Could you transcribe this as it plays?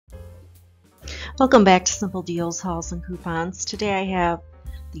Welcome back to Simple Deals, Hauls, and Coupons. Today I have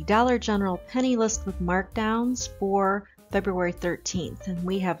the Dollar General penny list with markdowns for February 13th, and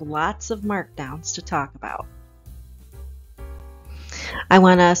we have lots of markdowns to talk about. I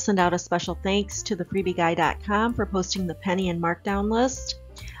want to send out a special thanks to thefreebieguy.com for posting the penny and markdown list.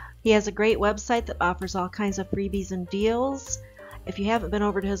 He has a great website that offers all kinds of freebies and deals. If you haven't been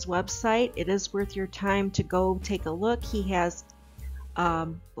over to his website, it is worth your time to go take a look. He has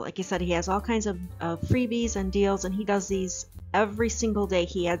like I said, he has all kinds of freebies and deals, and he does these every single day.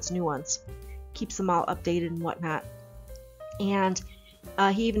 He adds new ones, keeps them all updated and whatnot. And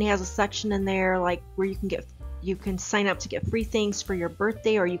he even has a section in there like where you can sign up to get free things for your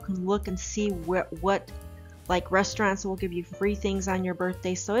birthday, or you can look and see what like restaurants will give you free things on your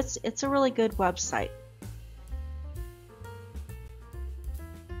birthday. So it's a really good website.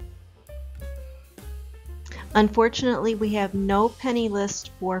 Unfortunately, we have no penny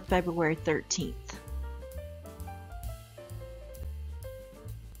list for February 13th.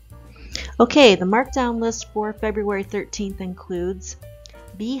 Okay, the markdown list for February 13th includes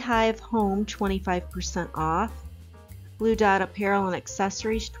Beehive Home 25% off, Blue Dot Apparel and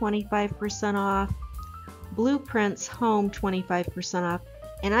Accessories 25% off, Blueprints Home 25% off,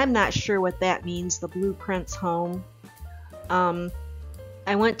 and I'm not sure what that means, the Blueprints Home.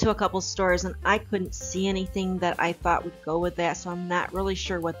 I went to a couple stores and I couldn't see anything that I thought would go with that, so I'm not really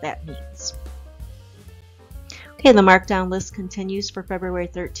sure what that means. Okay, the markdown list continues for February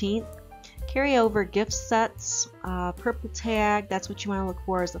 13th. Carryover gift sets, purple tag, that's what you want to look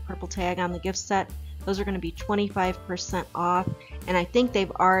for, is the purple tag on the gift set. Those are going to be 25% off, and I think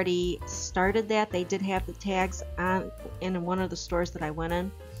they've already started that. They did have the tags on in one of the stores that I went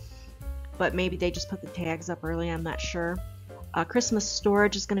in, but maybe they just put the tags up early, I'm not sure. Christmas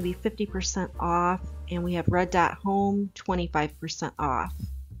storage is going to be 50% off, and we have Red Dot Home 25% off.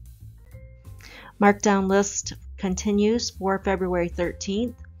 Markdown list continues for February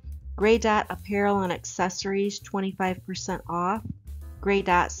 13th. Gray Dot Apparel and Accessories 25% off. Gray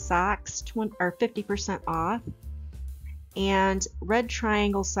Dot Socks are 50% off. And Red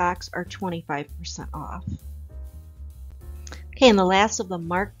Triangle Socks are 25% off. Okay, and the last of the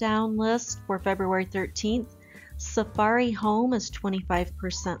markdown list for February 13th. Safari Home is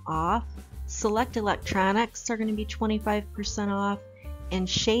 25% off. Select Electronics are going to be 25% off. And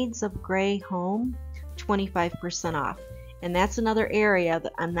Shades of Gray Home 25% off. And that's another area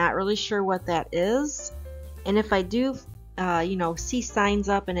that I'm not really sure what that is. And if I do, see signs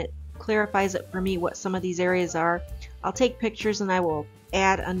up and it clarifies it for me what some of these areas are, I'll take pictures and I will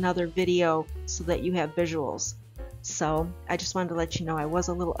add another video so that you have visuals. So I just wanted to let you know I was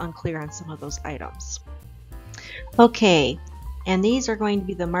a little unclear on some of those items. Okay, and these are going to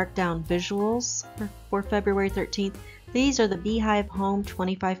be the markdown visuals for February 13th. These are the Beehive Home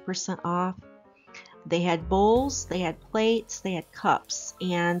 25% off. They had bowls, they had plates, they had cups,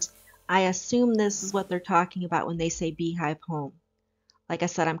 and I assume this is what they're talking about when they say Beehive Home. Like I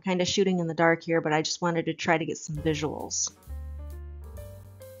said, I'm kind of shooting in the dark here, but I just wanted to try to get some visuals.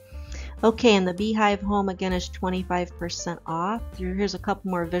 Okay, and the Beehive Home again is 25% off. Here's a couple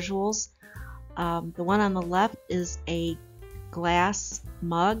more visuals. The one on the left is a glass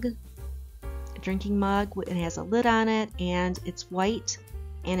mug, a drinking mug. It has a lid on it, and it's white,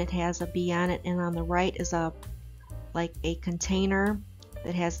 and it has a bee on it. And on the right is like a container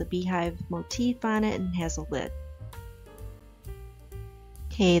that has the beehive motif on it and has a lid.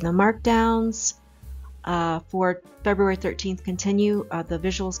 Okay, the markdowns for February 13th continue. The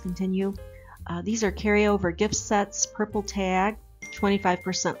visuals continue. These are carryover gift sets, purple tag,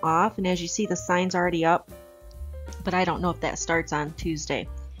 25% off, and as you see, the sign's already up, but I don't know if that starts on Tuesday.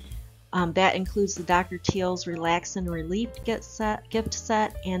 That includes the Dr. Teal's Relax and Relief gift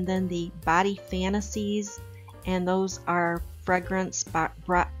set, and then the Body Fantasies, and those are fragrance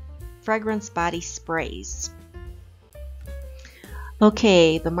body sprays.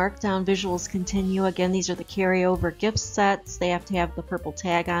 Okay, the markdown visuals continue. Again, these are the carryover gift sets. They have to have the purple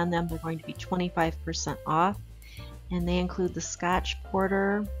tag on them. They're going to be 25% off. And they include the Scotch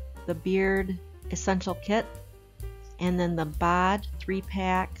Porter, the Beard Essential Kit, and then the BOD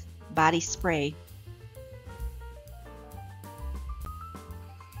 3-pack body spray.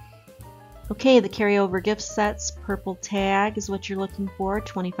 Okay, the carryover gift sets, purple tag is what you're looking for,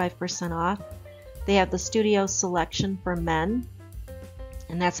 25% off. They have the Studio Selection for men,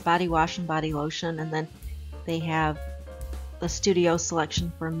 and that's body wash and body lotion. And then they have the Studio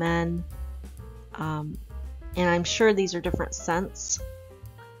Selection for men. And I'm sure these are different scents.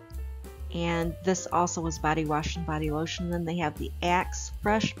 And this also is body wash and body lotion. Then they have the Axe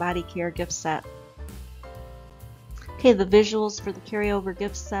Fresh Body Care gift set. Okay, the visuals for the carryover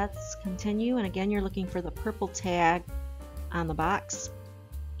gift sets continue, and again you're looking for the purple tag on the box,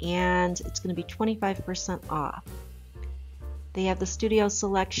 and it's going to be 25% off. They have the Studio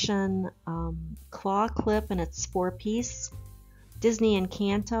Selection claw clip, and it's 4-piece. Disney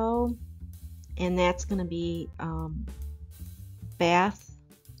Encanto, and that's going to be bath.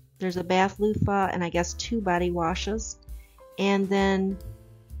 There's a bath loofah and I guess 2 body washes. And then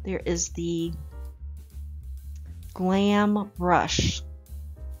there is the Glam brush.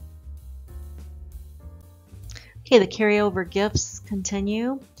 Okay, the carryover gifts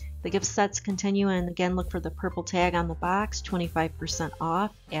continue. The gift sets continue, and again look for the purple tag on the box, 25%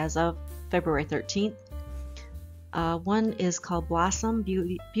 off as of February 13th. One is called Blossom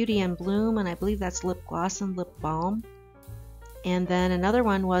Beauty and Bloom, and I believe that's lip gloss and lip balm. And then another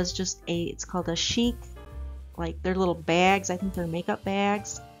one was just it's called a chic, like they're little bags, I think they're makeup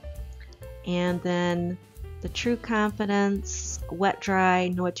bags. And then the True Confidence Wet Dry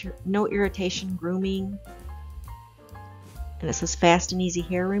No Irritation Grooming, and it says fast and easy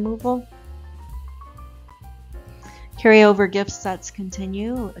hair removal. Carryover gift sets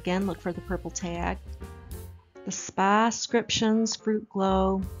continue. Again, look for the purple tag. The Spa-scriptions Fruit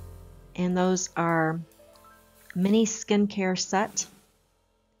Glow, and those are mini skincare set.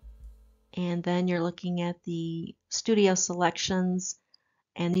 And then you're looking at the Studio Selections,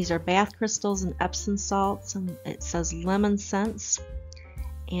 and these are bath crystals and Epsom salts, and it says lemon scents.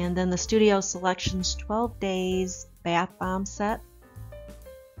 And then the Studio Selections 12 Days Bath Bomb set.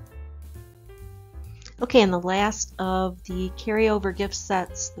 Okay, and the last of the carryover gift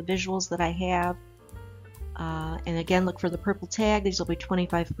sets, the visuals that I have, and again look for the purple tag. These will be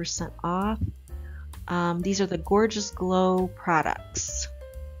 25% off. These are the Gorgeous Glow products.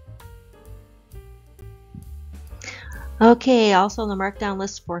 Okay, also on the markdown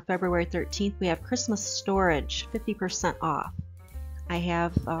list for February 13th, we have Christmas storage, 50% off. I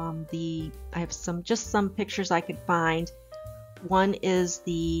have some pictures I could find. One is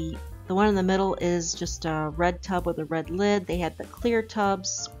the one in the middle is just a red tub with a red lid. They had the clear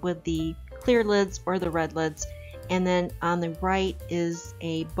tubs with the clear lids or the red lids, and then on the right is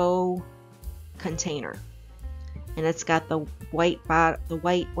a bow container, and it's got the white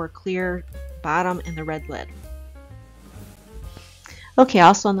or clear bottom and the red lid. Okay,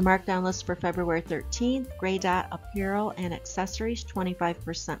 also on the markdown list for February 13th, Gray Dot apparel and accessories,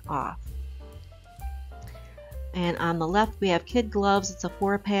 25% off. And on the left we have kid gloves. It's a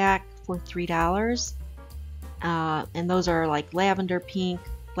 4-pack for $3, and those are like lavender, pink,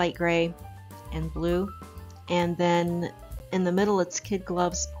 light gray, and blue. And then in the middle it's kid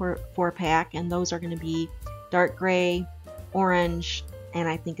gloves 4-pack, and those are going to be dark gray, orange, and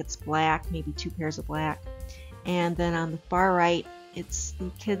I think it's black, maybe 2 pairs of black. And then on the far right it's the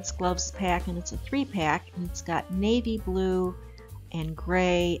kids gloves pack, and it's a 3-pack, and it's got navy blue and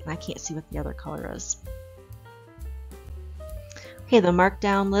gray, and I can't see what the other color is. Okay, the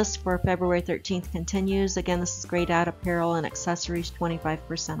markdown list for February 13th continues. Again, this is Gray Dot apparel and accessories,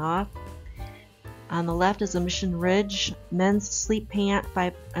 25% off. On the left is a Mission Ridge men's sleep pant,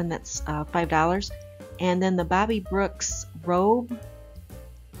 and that's $5. And then the Bobby Brooks robe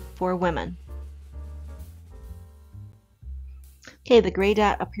for women. Okay, the Gray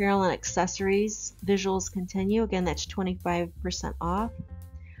Dot apparel and accessories visuals continue. Again, that's 25% off.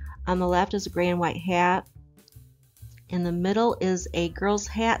 On the left is a gray and white hat. In the middle is a girl's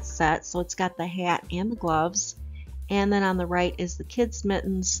hat set, so it's got the hat and the gloves. And then on the right is the kids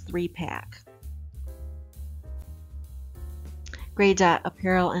mittens 3-pack. Gray Dot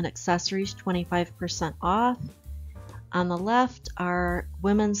apparel and accessories, 25% off. On the left are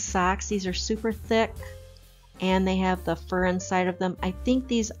women's socks. These are super thick, and they have the fur inside of them. I think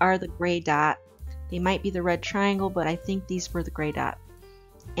these are the Gray Dot. They might be the red triangle, but I think these were the Gray Dot.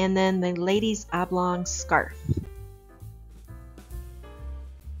 And then the ladies' oblong scarf.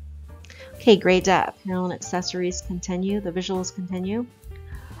 Okay, Gray Dot apparel and accessories continue. The visuals continue.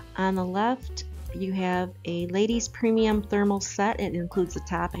 On the left, you have a ladies' premium thermal set. It includes the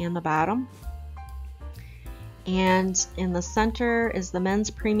top and the bottom. And in the center is the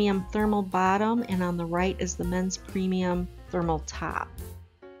men's premium thermal bottom, and on the right is the men's premium thermal top.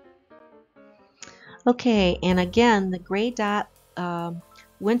 Okay, and again, the Gray Dot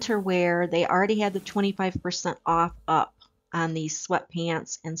winter wear, they already had the 25% off up on these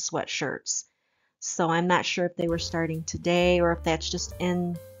sweatpants and sweatshirts. So I'm not sure if they were starting today or if that's just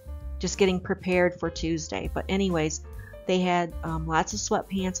getting prepared for Tuesday. But anyways, they had lots of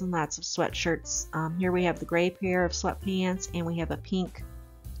sweatpants and lots of sweatshirts. Here we have the gray pair of sweatpants, and we have a pink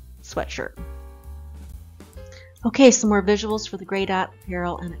sweatshirt. Okay, some more visuals for the Gray Dot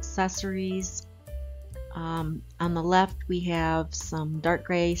apparel and accessories. On the left we have some dark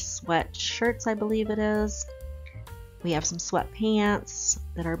gray sweatshirts, I believe it is. We have some sweatpants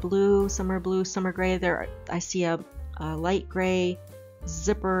that are blue, some are gray. There, I see a light gray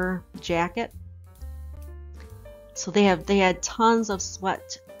zipper jacket. So they had tons of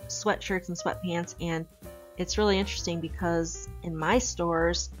sweatshirts and sweatpants, and it's really interesting because in my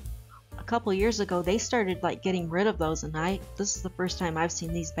stores a couple years ago they started like getting rid of those, and this is the first time I've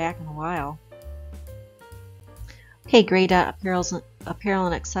seen these back in a while. Okay, Gray Dot apparel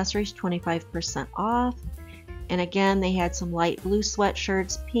and accessories, 25% off. And again, they had some light blue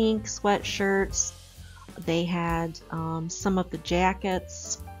sweatshirts, pink sweatshirts. They had some of the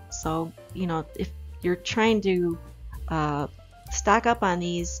jackets. So, you know, if you're trying to stock up on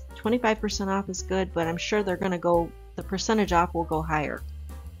these, 25% off is good, but I'm sure they're going to go, the percentage off will go higher.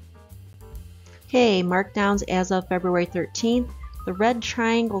 Okay, markdowns as of February 13th. The red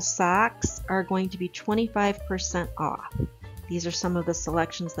triangle socks are going to be 25% off. These are some of the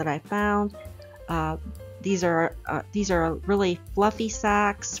selections that I found. These are really fluffy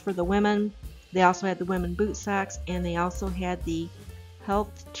socks for the women. They also had the women boot socks, and they also had the Real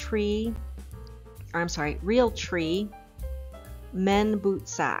Tree men boot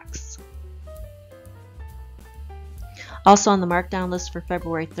socks. Also on the markdown list for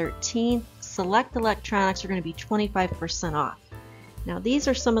February 13th, select electronics are going to be 25% off. Now these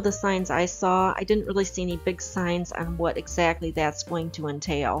are some of the signs I saw. I didn't really see any big signs on what exactly that's going to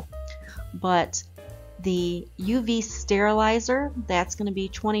entail. But the UV sterilizer, that's going to be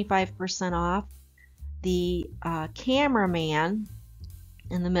 25% off. The cameraman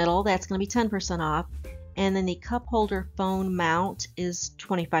in the middle, that's going to be 10% off. And then the cup holder phone mount is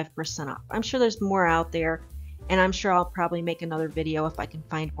 25% off. I'm sure there's more out there, and I'm sure I'll probably make another video if I can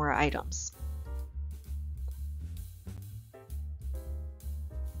find more items.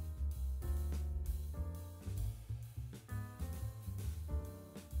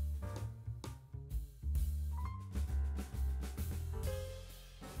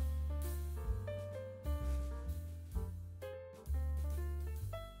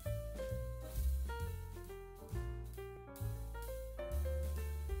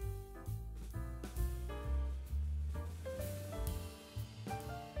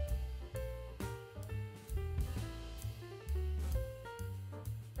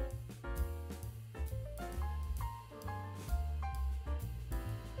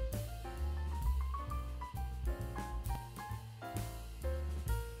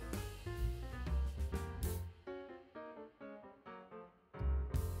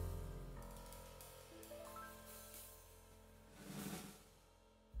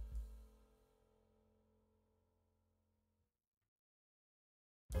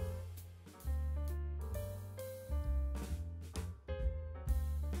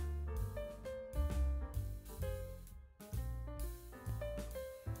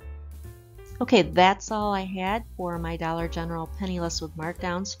 Okay, that's all I had for my Dollar General penny list with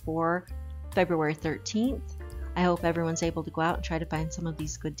markdowns for February 13th. I hope everyone's able to go out and try to find some of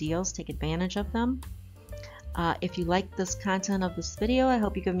these good deals, take advantage of them. If you like this content of this video, I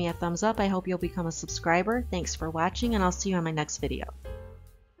hope you give me a thumbs up. I hope you'll become a subscriber. Thanks for watching, and I'll see you on my next video.